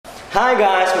Hi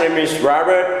guys, my name is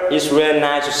Robert. It's really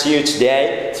nice to see you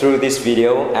today through this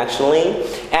video actually.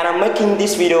 And I'm making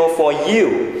this video for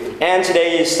you. And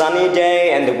today is sunny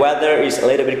day and the weather is a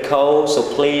little bit cold,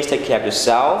 so please take care of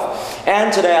yourself.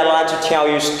 And today I'd like to tell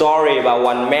you a story about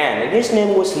one man. And his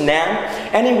name was Nam,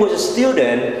 and he was a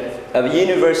student of a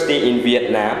university in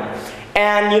Vietnam.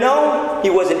 And you know, he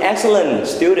was an excellent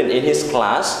student in his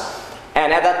class.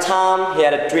 And at that time, he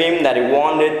had a dream that he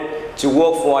wanted to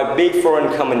work for a big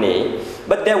foreign company.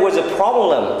 But there was a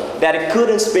problem that he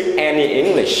couldn't speak any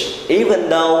English. Even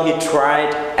though he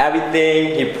tried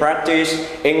everything, he practiced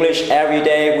English every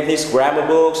day with his grammar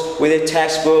books, with his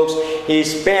textbooks. He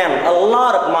spent a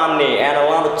lot of money and a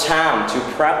lot of time to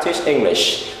practice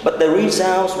English. But the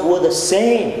results were the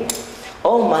same.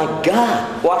 Oh my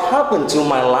God, what happened to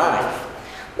my life?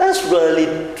 That's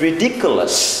really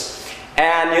ridiculous.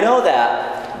 And you know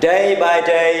that day by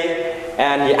day,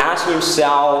 and he asked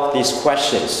himself these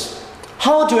questions.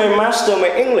 How do I master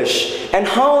my English? And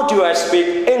how do I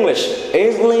speak English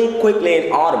easily, quickly,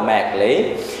 and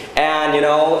automatically? And you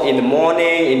know, in the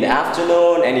morning, in the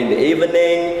afternoon, and in the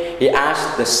evening, he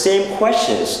asked the same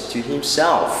questions to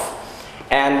himself.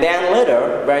 And then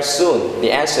later, very soon,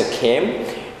 the answer came.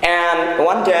 And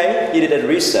one day, he did a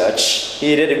research.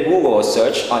 He did a Google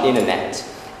search on internet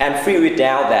and figured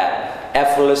out that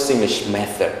effortless English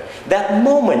method. That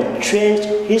moment changed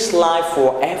his life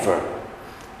forever.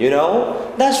 You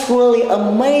know, that's really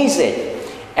amazing.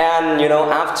 And you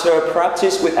know, after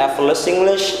practice with effortless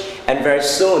English, and very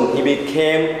soon he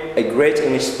became a great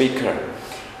English speaker.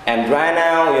 And right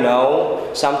now, you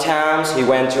know, sometimes he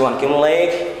went to An Kim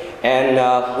Lake and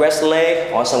West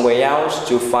Lake or somewhere else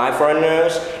to find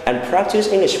foreigners and practice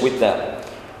English with them.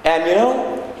 And you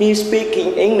know, he's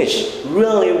speaking English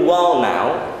really well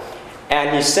now.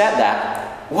 And he said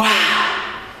that,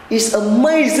 wow, it's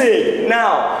amazing.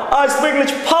 Now, I speak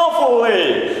English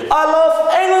powerfully. I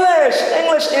love English.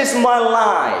 English is my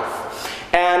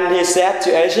life. And he said to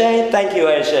AJ, thank you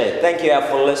AJ. Thank you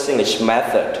for this English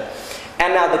method.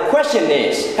 And now the question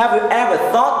is, have you ever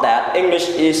thought that English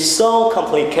is so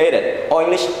complicated or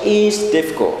English is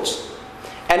difficult?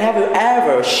 And have you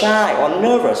ever shy or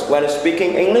nervous when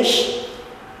speaking English?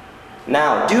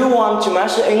 Now, do you want to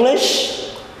master English?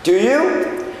 Do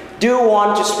you? Do you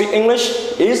want to speak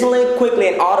English easily, quickly,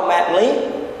 and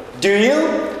automatically? Do you?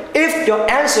 If your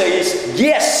answer is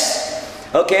yes,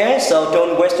 okay, so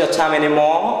don't waste your time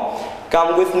anymore.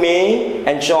 Come with me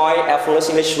and join Effortless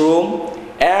English Room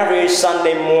every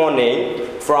Sunday morning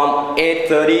from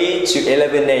 8:30 to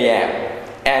 11 a.m.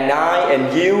 And I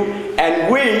and you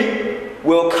and we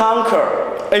will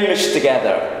conquer English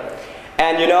together.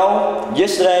 And you know,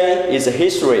 yesterday is a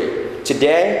history,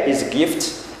 today is a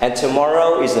gift, and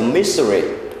tomorrow is a mystery.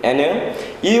 And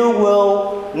you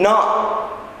will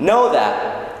not know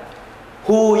that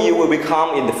who you will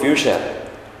become in the future.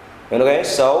 Okay,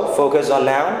 so focus on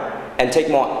now and take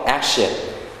more action.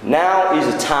 Now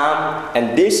is the time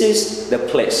and this is the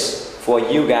place for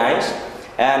you guys.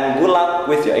 And good luck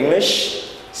with your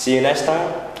English. See you next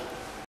time.